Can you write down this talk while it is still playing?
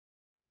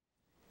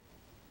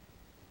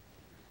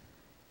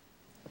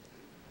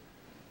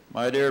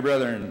My dear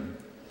brethren,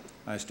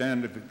 I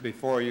stand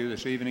before you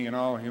this evening in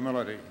all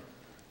humility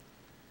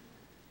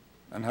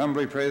and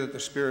humbly pray that the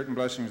Spirit and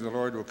blessings of the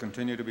Lord will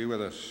continue to be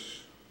with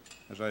us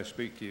as I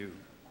speak to you.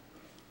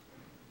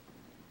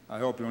 I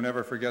hope you'll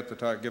never forget the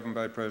talk given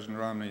by President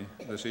Romney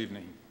this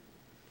evening.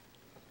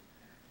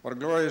 What a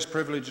glorious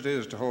privilege it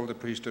is to hold the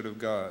priesthood of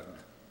God.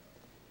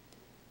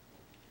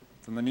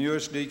 From the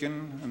newest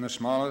deacon in the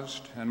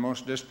smallest and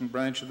most distant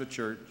branch of the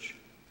church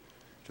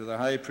to the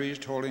high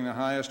priest holding the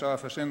highest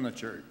office in the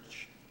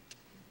church.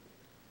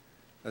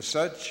 As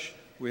such,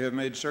 we have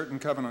made certain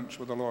covenants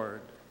with the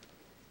Lord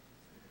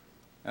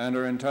and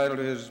are entitled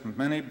to his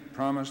many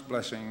promised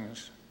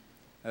blessings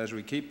as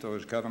we keep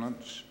those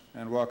covenants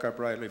and walk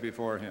uprightly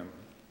before him.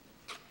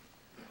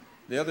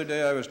 The other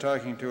day I was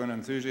talking to an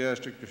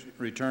enthusiastic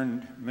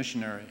returned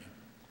missionary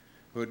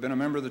who had been a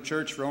member of the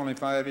church for only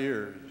 5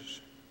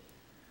 years.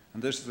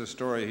 And this is the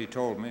story he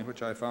told me,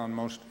 which I found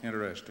most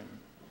interesting.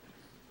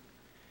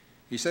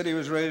 He said he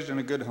was raised in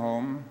a good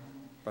home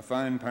by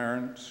fine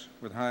parents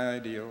with high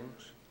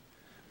ideals,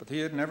 but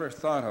he had never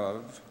thought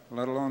of,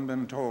 let alone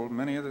been told,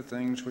 many of the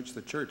things which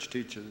the church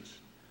teaches,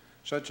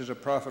 such as a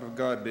prophet of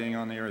God being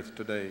on the earth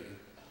today,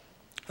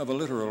 of a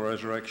literal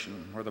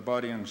resurrection where the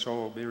body and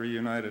soul be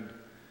reunited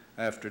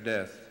after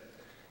death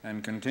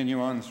and continue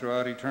on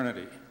throughout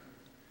eternity,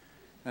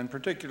 and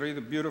particularly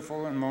the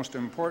beautiful and most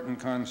important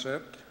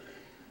concept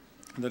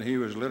that he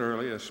was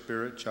literally a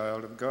spirit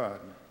child of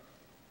God.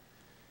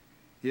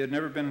 He had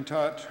never been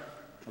taught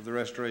of the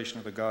restoration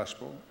of the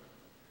gospel,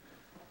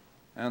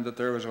 and that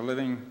there was a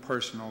living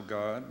personal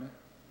God,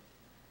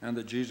 and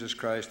that Jesus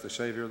Christ, the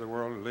Savior of the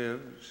world,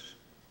 lives,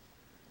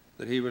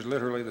 that he was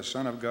literally the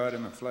Son of God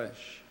in the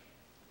flesh.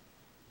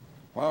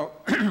 While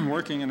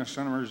working in a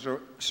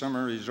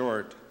summer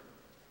resort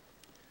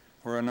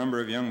where a number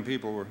of young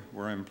people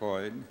were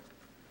employed,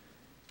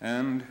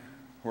 and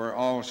where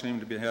all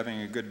seemed to be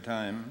having a good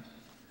time,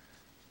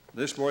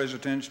 this boy's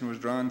attention was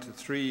drawn to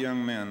 3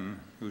 young men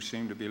who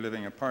seemed to be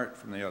living apart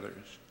from the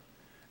others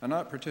and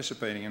not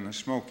participating in the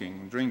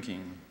smoking,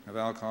 drinking of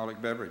alcoholic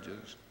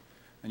beverages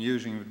and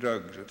using of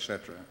drugs,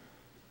 etc.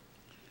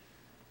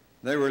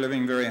 They were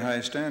living very high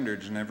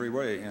standards in every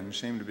way and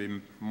seemed to be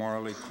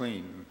morally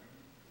clean.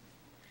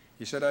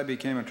 He said, I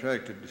became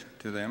attracted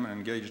to them and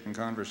engaged in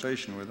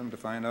conversation with them to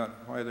find out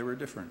why they were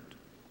different.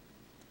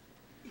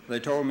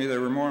 They told me they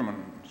were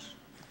Mormons,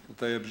 that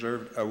they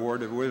observed a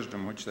word of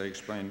wisdom which they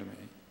explained to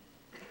me,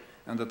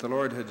 and that the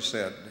Lord had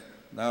said,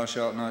 thou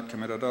shalt not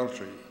commit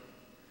adultery,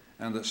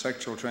 and that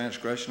sexual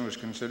transgression was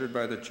considered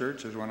by the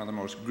church as one of the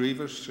most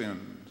grievous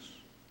sins.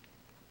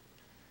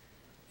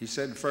 He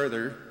said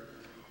further,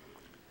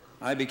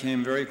 I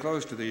became very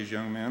close to these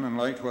young men and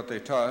liked what they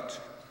taught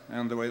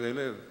and the way they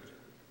lived.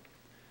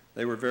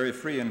 They were very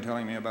free in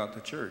telling me about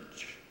the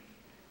church.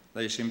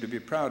 They seemed to be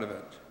proud of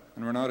it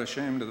and were not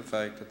ashamed of the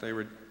fact that they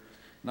were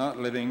not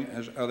living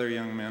as other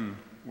young men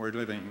were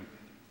living.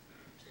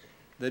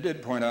 They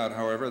did point out,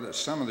 however, that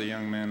some of the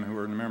young men who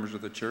were members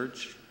of the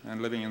church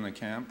and living in the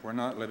camp were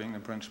not living the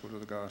principles of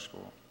the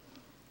gospel.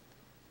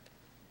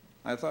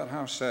 I thought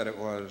how sad it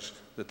was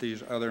that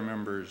these other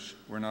members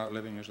were not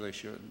living as they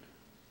should,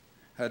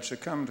 had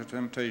succumbed to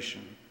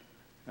temptation,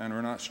 and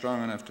were not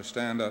strong enough to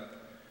stand up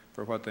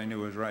for what they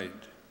knew was right.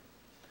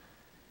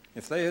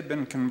 If they had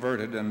been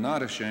converted and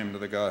not ashamed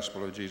of the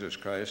gospel of Jesus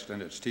Christ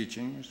and its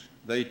teachings,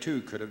 they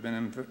too could have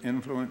been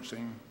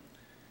influencing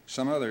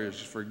some others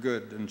for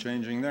good and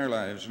changing their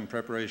lives in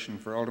preparation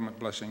for ultimate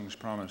blessings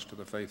promised to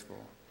the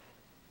faithful.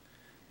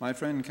 My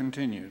friend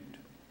continued.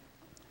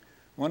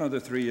 One of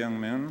the 3 young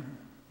men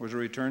was a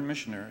returned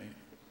missionary,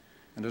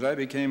 and as I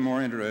became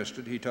more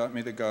interested, he taught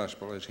me the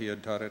gospel as he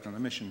had taught it in the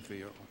mission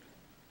field.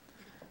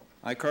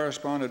 I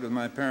corresponded with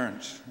my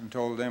parents and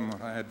told them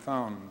what I had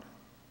found.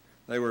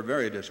 They were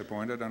very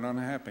disappointed and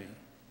unhappy.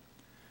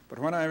 But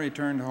when I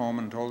returned home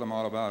and told them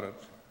all about it,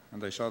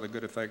 and they saw the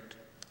good effect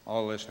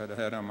all this had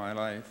had on my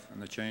life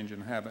and the change in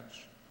habits,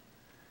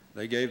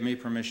 they gave me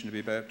permission to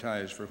be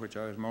baptized, for which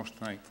I was most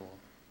thankful.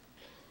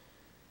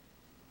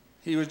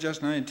 He was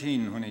just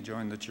 19 when he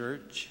joined the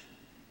church.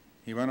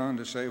 He went on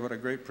to say what a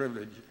great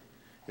privilege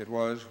it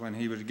was when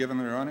he was given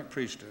the Aaronic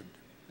priesthood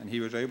and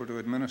he was able to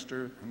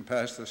administer and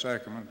pass the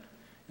sacrament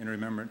in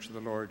remembrance of the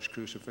Lord's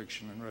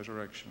crucifixion and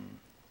resurrection.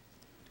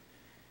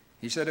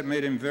 He said it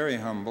made him very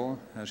humble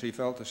as he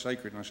felt the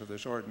sacredness of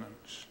this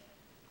ordinance.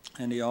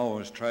 And he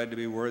always tried to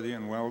be worthy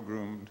and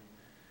well-groomed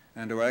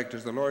and to act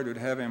as the Lord would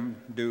have him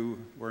do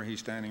were he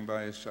standing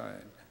by his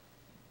side.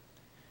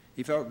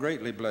 He felt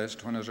greatly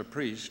blessed when, as a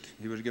priest,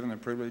 he was given the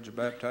privilege of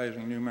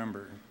baptizing a new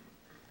member,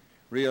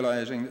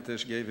 realizing that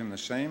this gave him the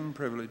same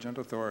privilege and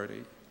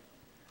authority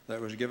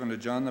that was given to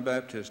John the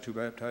Baptist who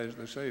baptized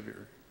the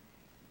Savior.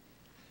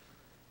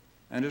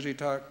 And as he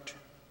talked,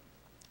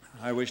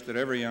 I wish that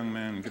every young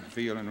man could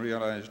feel and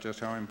realize just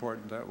how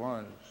important that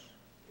was,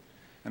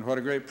 and what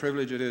a great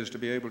privilege it is to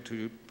be able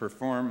to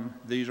perform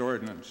these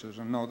ordinances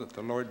and know that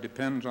the Lord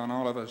depends on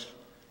all of us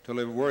to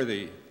live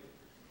worthy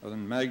of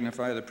and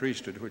magnify the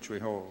priesthood which we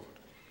hold.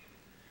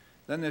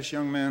 Then this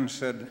young man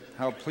said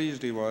how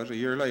pleased he was a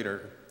year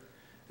later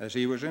as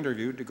he was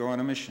interviewed to go on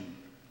a mission,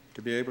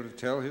 to be able to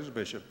tell his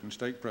bishop and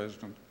stake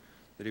president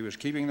that he was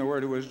keeping the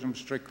word of wisdom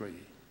strictly,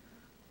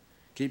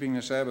 keeping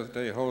the Sabbath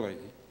day holy,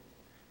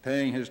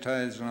 paying his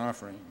tithes and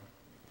offering,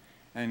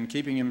 and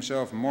keeping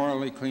himself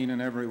morally clean in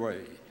every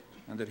way,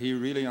 and that he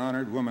really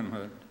honored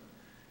womanhood,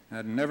 and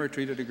had never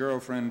treated a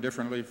girlfriend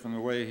differently from the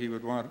way he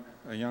would want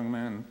a young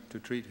man to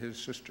treat his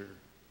sister.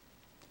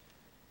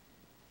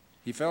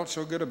 He felt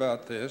so good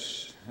about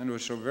this and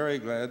was so very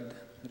glad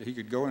that he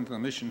could go into the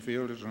mission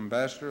field as an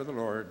ambassador of the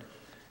Lord,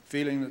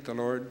 feeling that the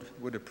Lord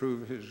would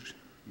approve his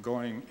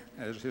going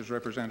as his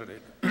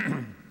representative.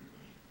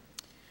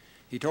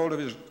 He told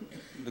of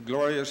the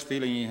glorious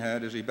feeling he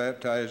had as he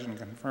baptized and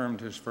confirmed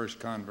his first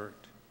convert.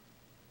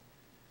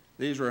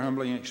 These were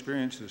humbling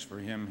experiences for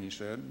him, he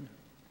said,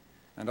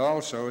 and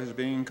also his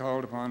being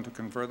called upon to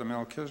confer the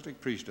Melchizedek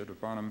priesthood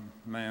upon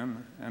a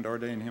man and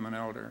ordain him an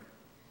elder.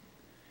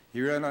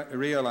 He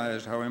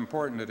realized how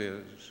important it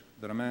is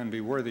that a man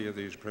be worthy of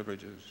these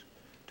privileges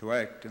to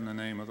act in the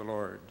name of the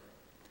Lord,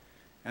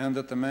 and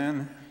that the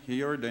man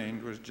he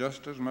ordained was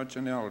just as much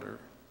an elder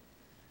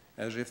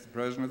as if the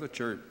president of the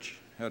church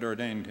had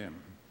ordained him.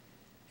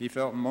 He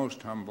felt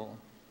most humble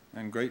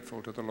and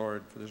grateful to the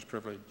Lord for this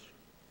privilege.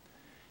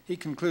 He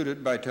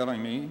concluded by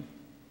telling me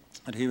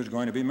that he was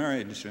going to be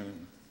married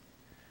soon,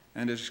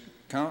 and his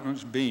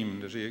countenance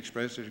beamed as he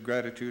expressed his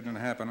gratitude and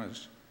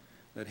happiness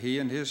that he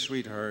and his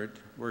sweetheart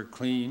were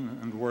clean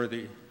and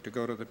worthy to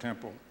go to the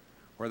temple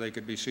where they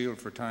could be sealed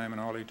for time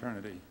and all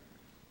eternity.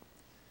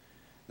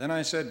 Then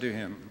I said to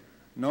him,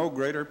 no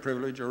greater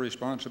privilege or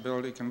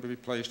responsibility can be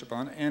placed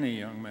upon any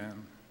young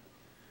man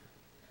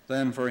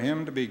than for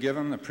him to be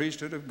given the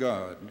priesthood of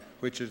God,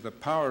 which is the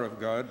power of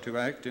God to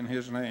act in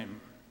his name.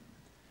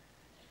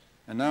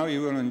 And now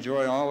you will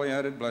enjoy all the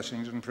added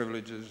blessings and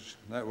privileges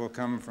that will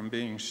come from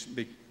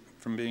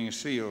being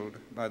sealed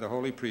by the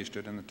holy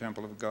priesthood in the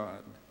temple of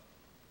God.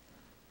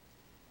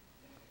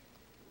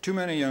 Too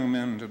many young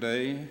men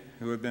today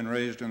who have been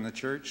raised in the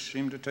church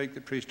seem to take the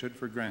priesthood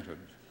for granted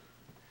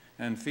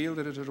and feel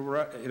that it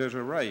is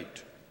a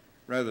right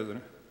rather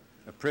than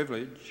a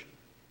privilege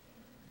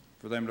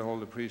for them to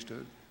hold the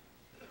priesthood.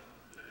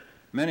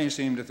 Many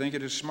seem to think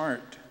it is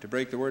smart to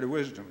break the word of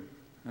wisdom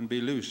and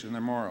be loose in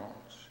their morals.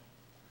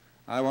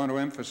 I want to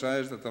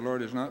emphasize that the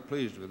Lord is not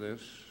pleased with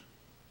this.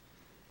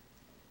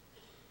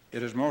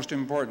 It is most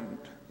important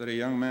that a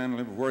young man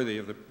live worthy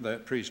of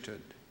that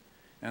priesthood,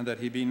 and that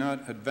he be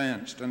not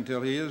advanced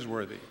until he is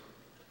worthy.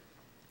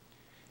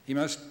 He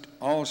must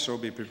also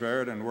be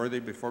prepared and worthy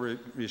before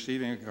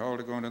receiving a call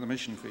to go into the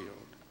mission field.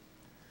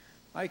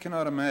 I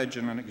cannot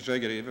imagine an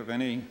executive of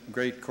any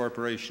great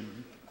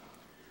corporation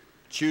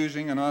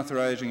choosing and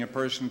authorizing a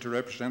person to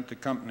represent the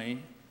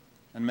company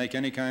and make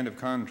any kind of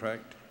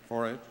contract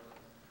for it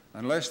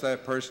unless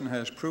that person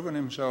has proven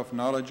himself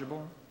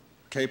knowledgeable,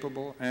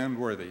 capable, and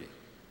worthy,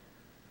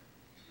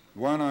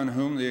 one on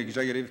whom the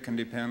executive can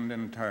depend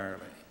entirely.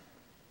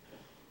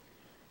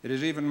 It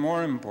is even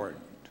more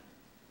important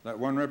that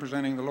one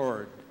representing the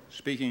Lord,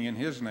 speaking in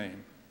his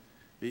name,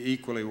 be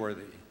equally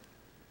worthy.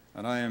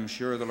 And I am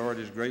sure the Lord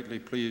is greatly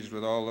pleased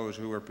with all those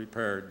who are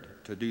prepared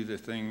to do the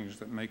things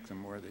that make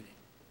them worthy,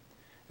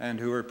 and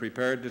who are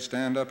prepared to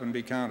stand up and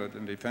be counted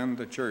and defend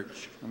the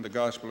church and the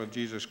gospel of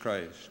Jesus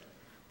Christ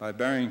by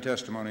bearing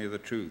testimony of the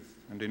truth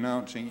and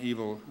denouncing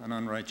evil and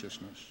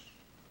unrighteousness.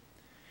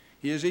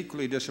 He is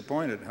equally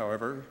disappointed,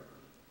 however,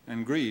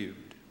 and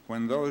grieved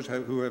when those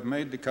who have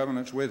made the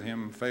covenants with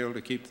him fail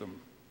to keep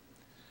them,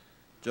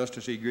 just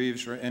as he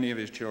grieves for any of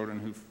his children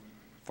who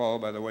fall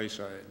by the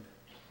wayside.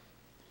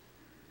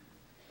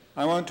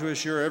 I want to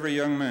assure every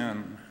young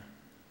man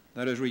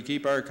that as we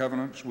keep our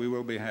covenants, we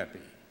will be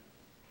happy,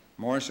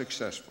 more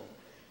successful,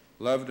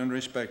 loved and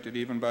respected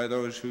even by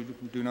those who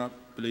do not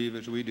believe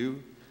as we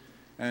do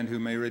and who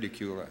may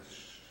ridicule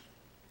us.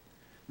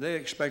 They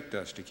expect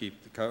us to keep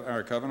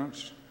our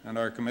covenants and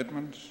our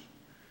commitments,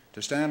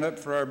 to stand up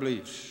for our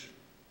beliefs,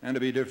 and to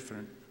be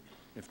different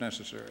if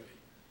necessary.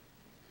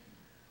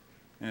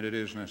 And it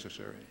is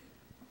necessary.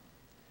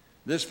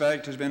 This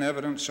fact has been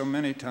evident so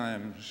many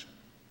times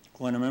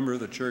when a member of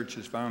the church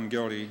is found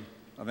guilty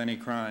of any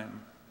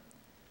crime.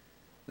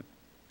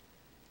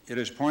 It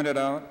is pointed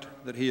out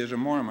that he is a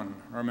Mormon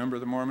or a member of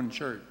the Mormon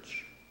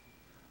church,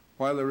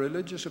 while the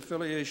religious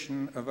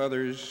affiliation of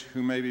others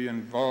who may be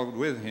involved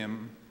with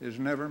him is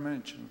never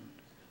mentioned,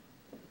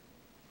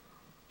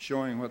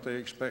 showing what they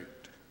expect.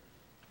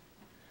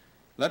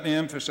 Let me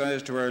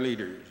emphasize to our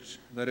leaders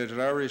that it is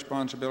our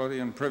responsibility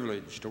and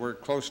privilege to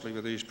work closely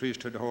with these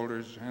priesthood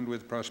holders and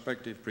with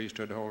prospective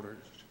priesthood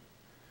holders.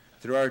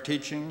 Through our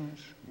teachings,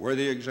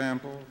 worthy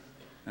example,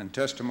 and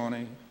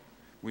testimony,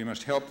 we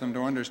must help them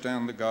to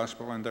understand the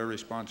gospel and their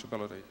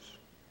responsibilities,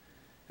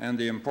 and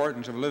the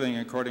importance of living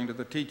according to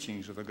the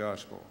teachings of the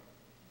gospel.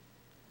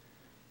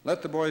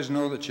 Let the boys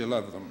know that you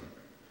love them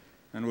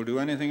and will do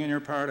anything in your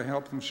power to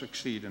help them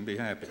succeed and be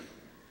happy.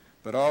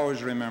 But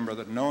always remember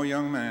that no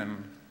young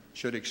man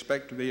should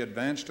expect to be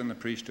advanced in the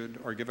priesthood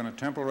or given a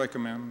temple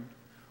recommend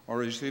or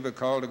receive a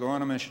call to go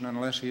on a mission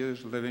unless he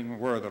is living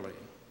worthily.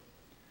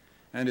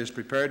 and is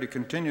prepared to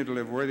continue to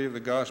live worthy of the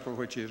gospel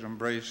which he has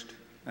embraced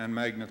and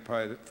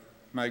magnify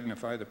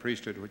the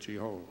priesthood which he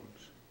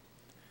holds.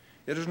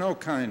 It is no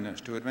kindness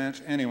to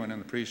advance anyone in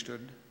the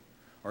priesthood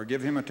or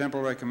give him a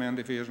temple recommend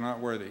if he is not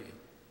worthy,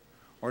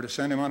 or to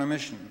send him on a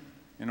mission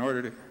in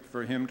order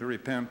for him to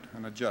repent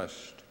and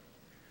adjust.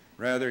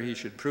 Rather, he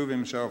should prove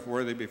himself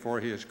worthy before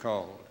he is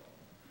called.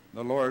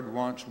 The Lord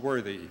wants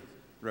worthy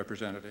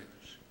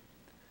representatives.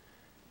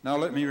 Now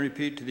let me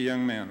repeat to the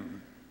young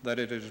men that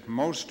it is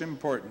most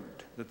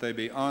important that they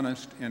be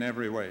honest in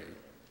every way.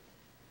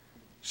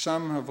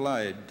 Some have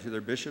lied to their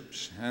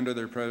bishops and to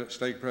their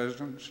stake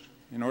presidents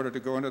in order to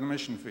go into the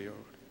mission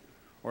field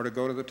or to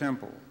go to the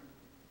temple.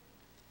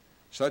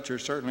 Such are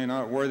certainly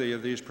not worthy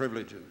of these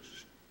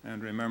privileges,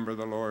 and remember,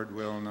 the Lord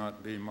will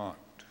not be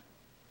mocked.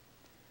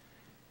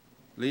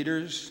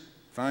 Leaders,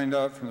 find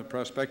out from the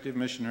prospective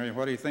missionary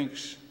what he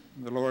thinks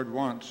the Lord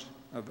wants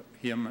of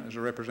him as a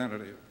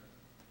representative.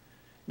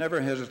 Never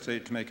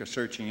hesitate to make a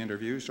searching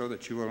interview so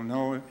that you will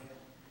know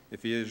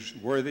if he is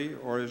worthy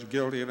or is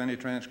guilty of any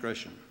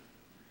transgression,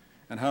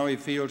 and how he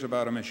feels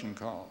about a mission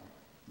call.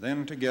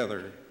 Then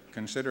together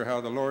consider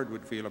how the Lord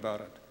would feel about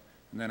it,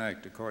 and then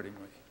act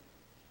accordingly.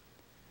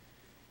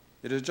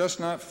 It is just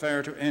not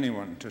fair to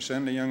anyone to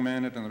send a young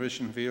man into the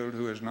mission field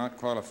who is not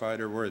qualified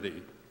or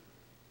worthy.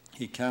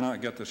 He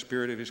cannot get the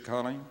spirit of his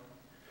calling,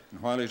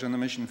 and while he's in the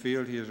mission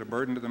field, he is a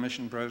burden to the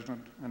mission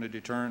president and a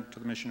deterrent to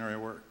the missionary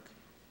work.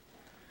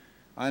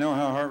 I know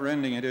how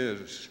heartrending it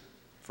is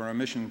for a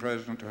mission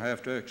president to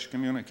have to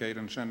excommunicate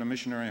and send a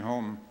missionary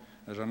home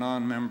as a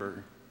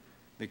non-member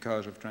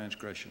because of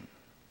transgression.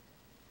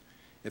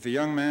 If a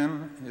young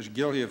man is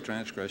guilty of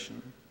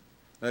transgression,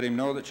 let him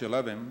know that you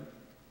love him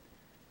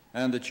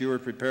and that you are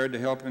prepared to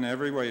help in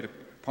every way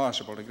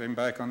possible to get him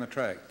back on the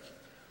track.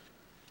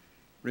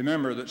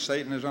 Remember that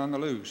Satan is on the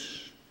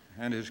loose,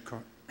 and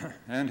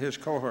his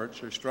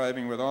cohorts are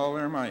striving with all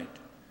their might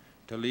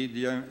to lead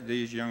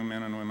these young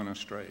men and women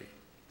astray.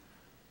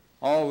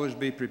 Always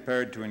be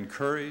prepared to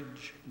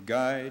encourage,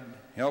 guide,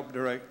 help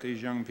direct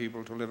these young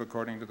people to live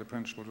according to the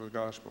principles of the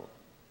gospel.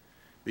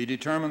 Be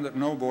determined that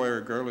no boy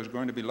or girl is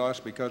going to be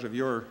lost because of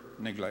your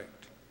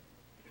neglect.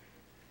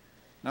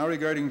 Now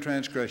regarding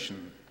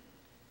transgression,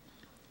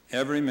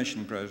 every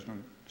mission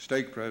president,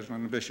 stake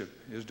president, and bishop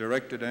is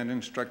directed and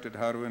instructed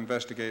how to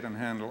investigate and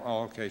handle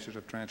all cases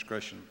of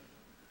transgression.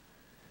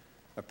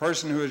 A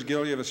person who is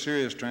guilty of a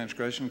serious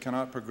transgression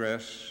cannot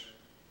progress,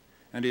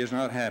 and he is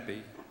not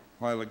happy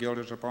while the guilt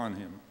is upon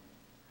him.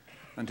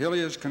 Until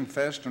he has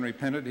confessed and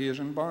repented, he is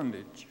in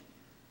bondage.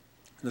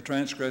 The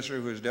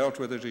transgressor who is dealt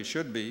with as he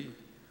should be,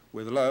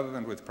 with love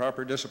and with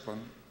proper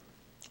discipline,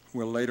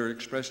 will later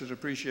express his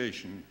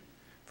appreciation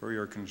for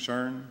your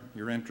concern,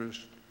 your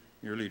interest,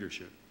 your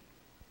leadership.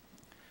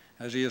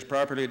 As he is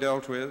properly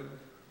dealt with,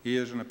 he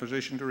is in a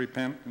position to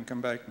repent and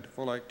come back into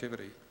full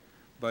activity,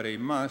 but he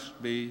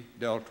must be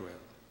dealt with.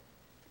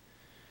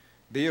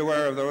 Be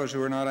aware of those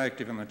who are not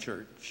active in the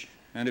church,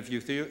 and if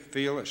you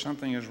feel that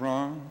something is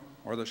wrong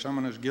or that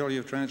someone is guilty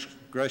of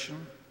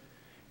transgression,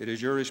 it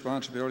is your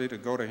responsibility to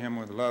go to him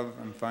with love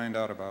and find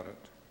out about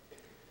it.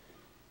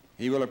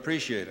 He will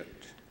appreciate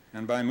it,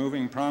 and by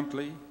moving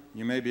promptly,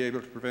 you may be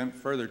able to prevent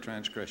further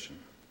transgression.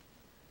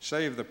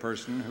 Save the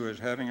person who is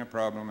having a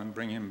problem and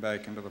bring him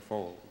back into the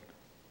fold.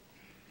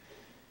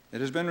 It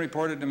has been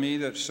reported to me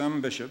that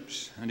some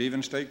bishops and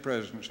even stake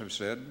presidents have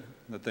said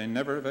that they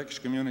never have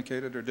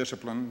excommunicated or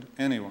disciplined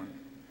anyone,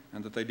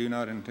 and that they do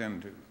not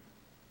intend to.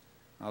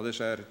 Now,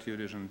 this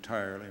attitude is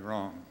entirely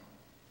wrong.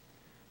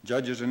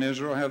 Judges in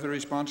Israel have the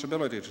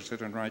responsibility to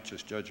sit in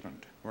righteous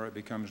judgment where it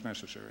becomes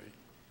necessary.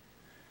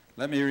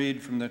 Let me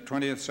read from the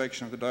 20th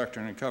section of the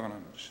Doctrine and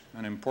Covenants,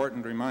 an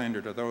important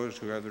reminder to those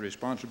who have the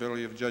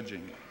responsibility of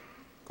judging.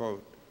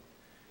 Quote,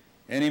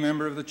 "Any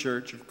member of the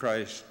Church of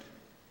Christ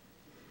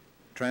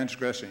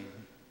transgressing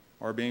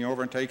or being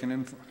overtaken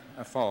in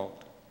a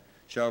fault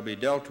shall be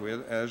dealt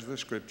with as the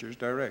Scriptures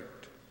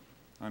direct."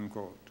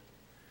 Unquote.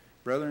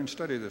 Brethren,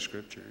 study the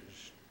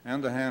Scriptures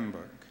and the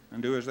handbook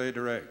and do as they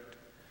direct,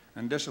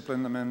 and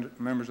discipline the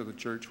members of the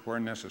church where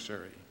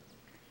necessary.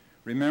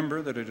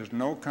 Remember that it is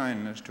no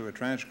kindness to a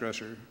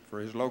transgressor for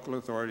his local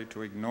authority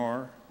to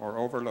ignore or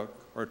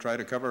overlook or try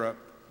to cover up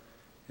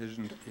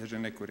his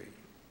iniquity.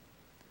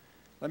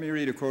 Let me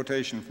read a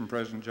quotation from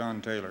President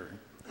John Taylor,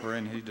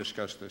 wherein he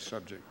discussed this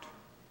subject.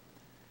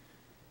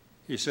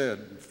 He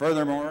said,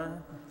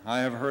 "Furthermore, I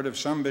have heard of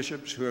some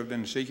bishops who have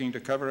been seeking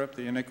to cover up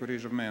the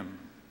iniquities of men.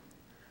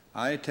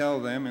 I tell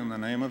them in the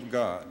name of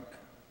God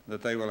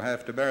that they will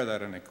have to bear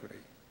that iniquity.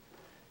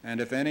 And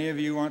if any of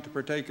you want to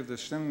partake of the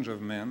sins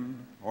of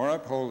men or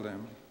uphold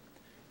them,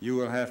 you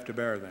will have to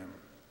bear them.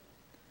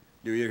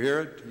 Do you hear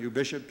it, you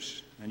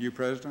bishops and you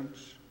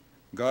presidents?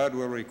 God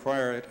will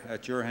require it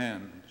at your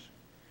hands.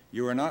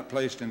 You are not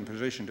placed in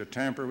position to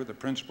tamper with the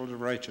principles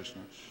of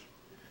righteousness,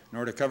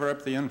 nor to cover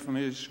up the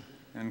infamies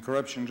and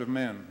corruptions of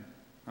men."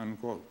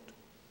 Unquote.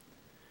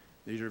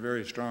 These are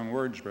very strong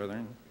words,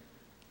 brethren,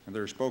 and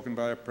they're spoken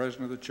by a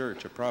president of the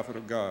church, a prophet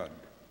of God.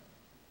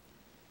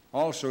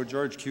 Also,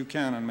 George Q.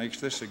 Cannon makes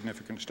this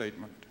significant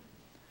statement: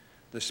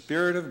 The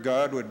Spirit of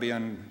God would be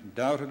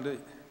undoubtedly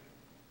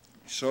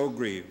so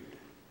grieved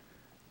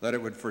that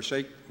it would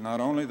forsake not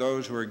only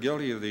those who are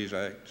guilty of these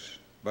acts,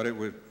 but it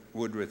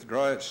would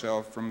withdraw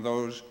itself from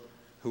those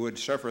who would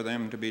suffer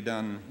them to be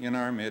done in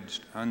our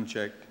midst,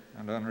 unchecked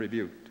and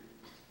unrebuked.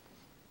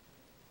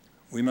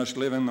 We must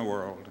live in the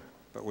world,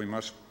 but we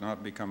must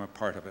not become a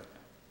part of it.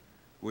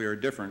 We are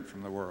different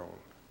from the world.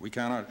 We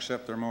cannot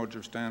accept their modes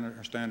of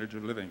standards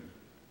of living.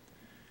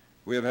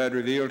 We have had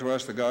revealed to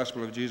us the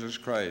gospel of Jesus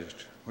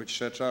Christ, which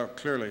sets out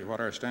clearly what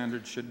our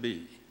standards should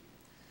be.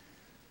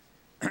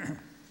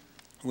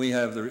 We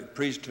have the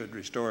priesthood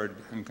restored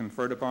and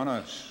conferred upon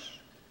us.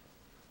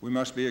 We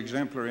must be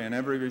exemplary in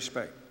every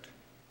respect.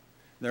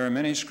 There are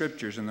many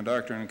scriptures in the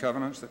Doctrine and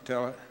Covenants that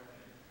tell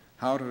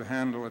how to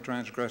handle a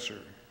transgressor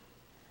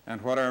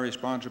and what our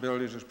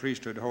responsibilities as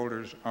priesthood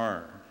holders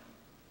are.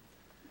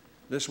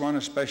 This one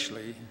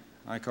especially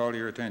I call to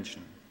your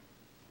attention.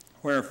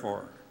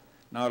 Wherefore,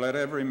 now let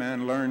every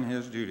man learn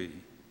his duty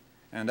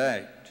and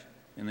act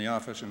in the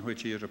office in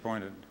which he is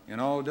appointed, in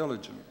all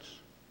diligence,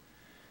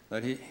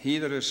 that he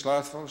that is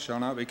slothful shall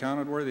not be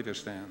counted worthy to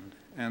stand,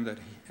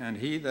 and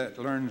he that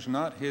learns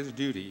not his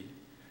duty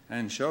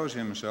and shows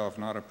himself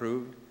not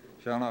approved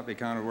shall not be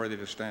counted worthy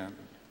to stand.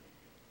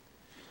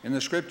 In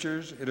the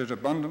Scriptures, it is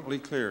abundantly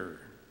clear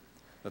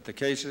that the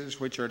cases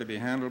which are to be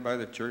handled by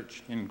the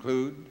church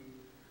include,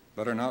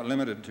 but are not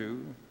limited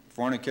to,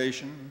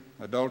 fornication,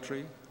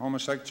 adultery,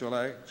 homosexual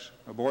acts,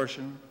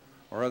 abortion,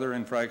 or other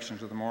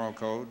infractions of the moral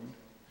code,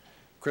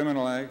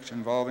 criminal acts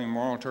involving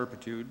moral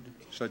turpitude,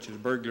 such as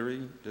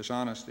burglary,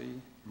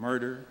 dishonesty,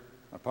 murder,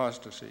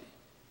 apostasy,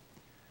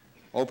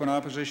 open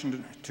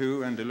opposition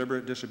to and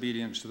deliberate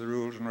disobedience to the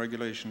rules and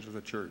regulations of the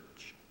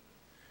church,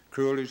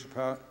 cruelty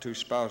to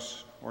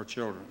spouse or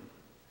children,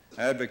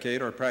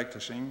 advocating or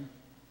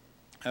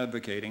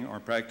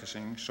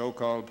practicing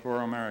so-called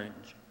plural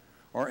marriage,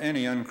 or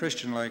any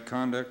unchristian-like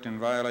conduct in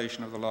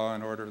violation of the law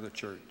and order of the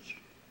church.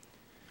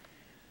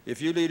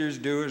 If you leaders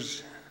do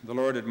as the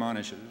Lord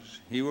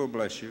admonishes, he will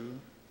bless you,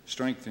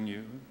 strengthen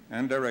you,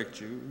 and direct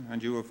you,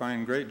 and you will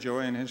find great joy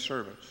in his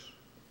service.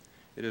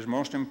 It is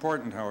most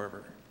important,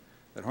 however,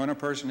 that when a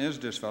person is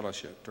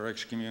disfellowshipped or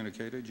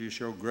excommunicated, you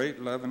show great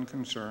love and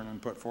concern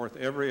and put forth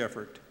every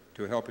effort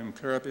to help him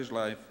clear up his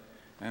life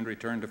and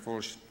return to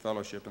full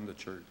fellowship in the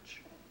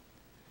church.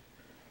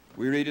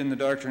 We read in the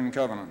Doctrine and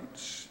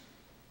Covenants,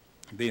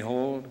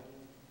 behold,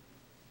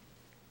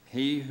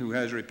 he who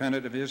has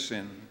repented of his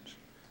sins,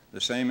 the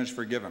same is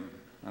forgiven,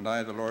 and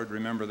I, the Lord,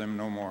 remember them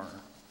no more.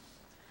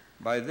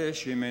 By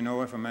this ye may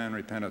know if a man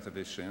repenteth of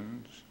his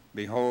sins,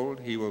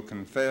 behold, he will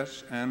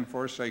confess and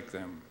forsake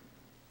them.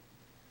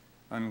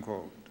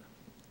 Unquote.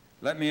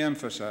 Let me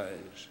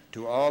emphasize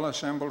to all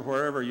assembled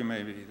wherever you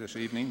may be this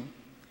evening,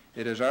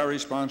 it is our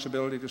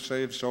responsibility to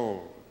save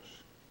souls.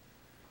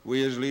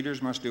 We as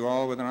leaders must do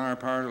all within our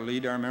power to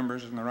lead our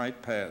members in the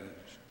right paths,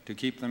 to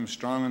keep them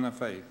strong in the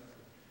faith,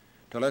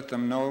 to let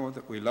them know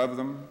that we love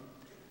them,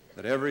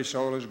 that every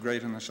soul is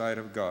great in the sight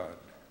of God,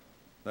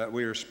 that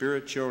we are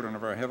spirit children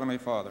of our Heavenly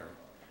Father,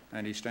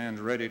 and he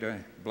stands ready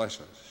to bless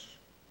us.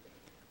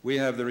 We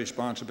have the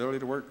responsibility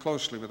to work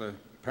closely with the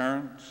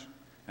parents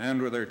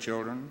and with their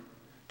children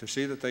to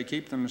see that they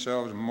keep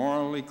themselves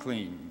morally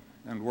clean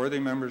and worthy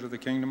members of the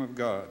kingdom of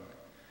God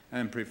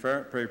and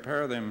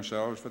prepare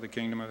themselves for the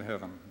kingdom of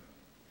heaven,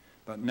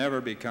 but never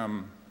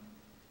become,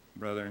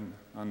 brethren,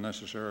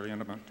 unnecessarily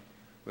intimate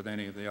with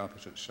any of the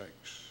opposite sex.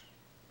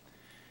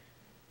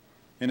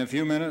 In a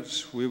few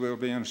minutes, we will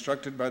be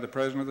instructed by the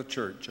President of the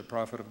Church, a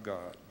prophet of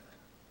God,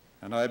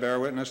 and I bear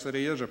witness that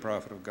he is a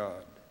prophet of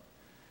God,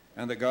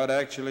 and that God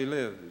actually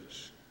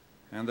lives,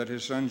 and that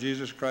his Son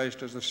Jesus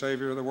Christ is the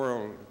Savior of the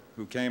world,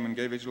 who came and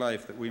gave his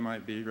life that we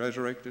might be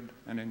resurrected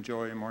and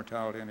enjoy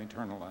immortality and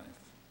eternal life.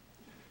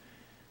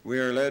 We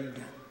are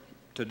led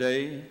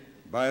today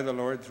by the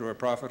Lord through a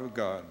prophet of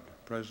God,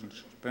 President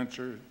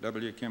Spencer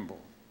W. Kimball,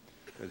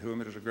 with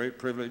whom it is a great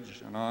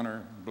privilege and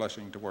honor and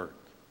blessing to work.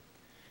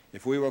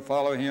 If we will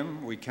follow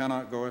him, we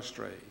cannot go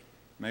astray.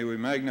 May we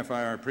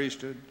magnify our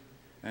priesthood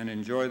and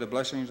enjoy the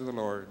blessings of the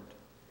Lord,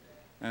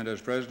 and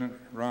as President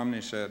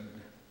Romney said,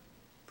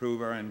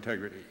 prove our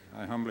integrity.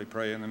 I humbly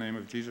pray in the name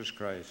of Jesus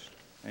Christ.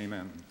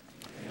 Amen.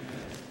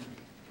 Amen.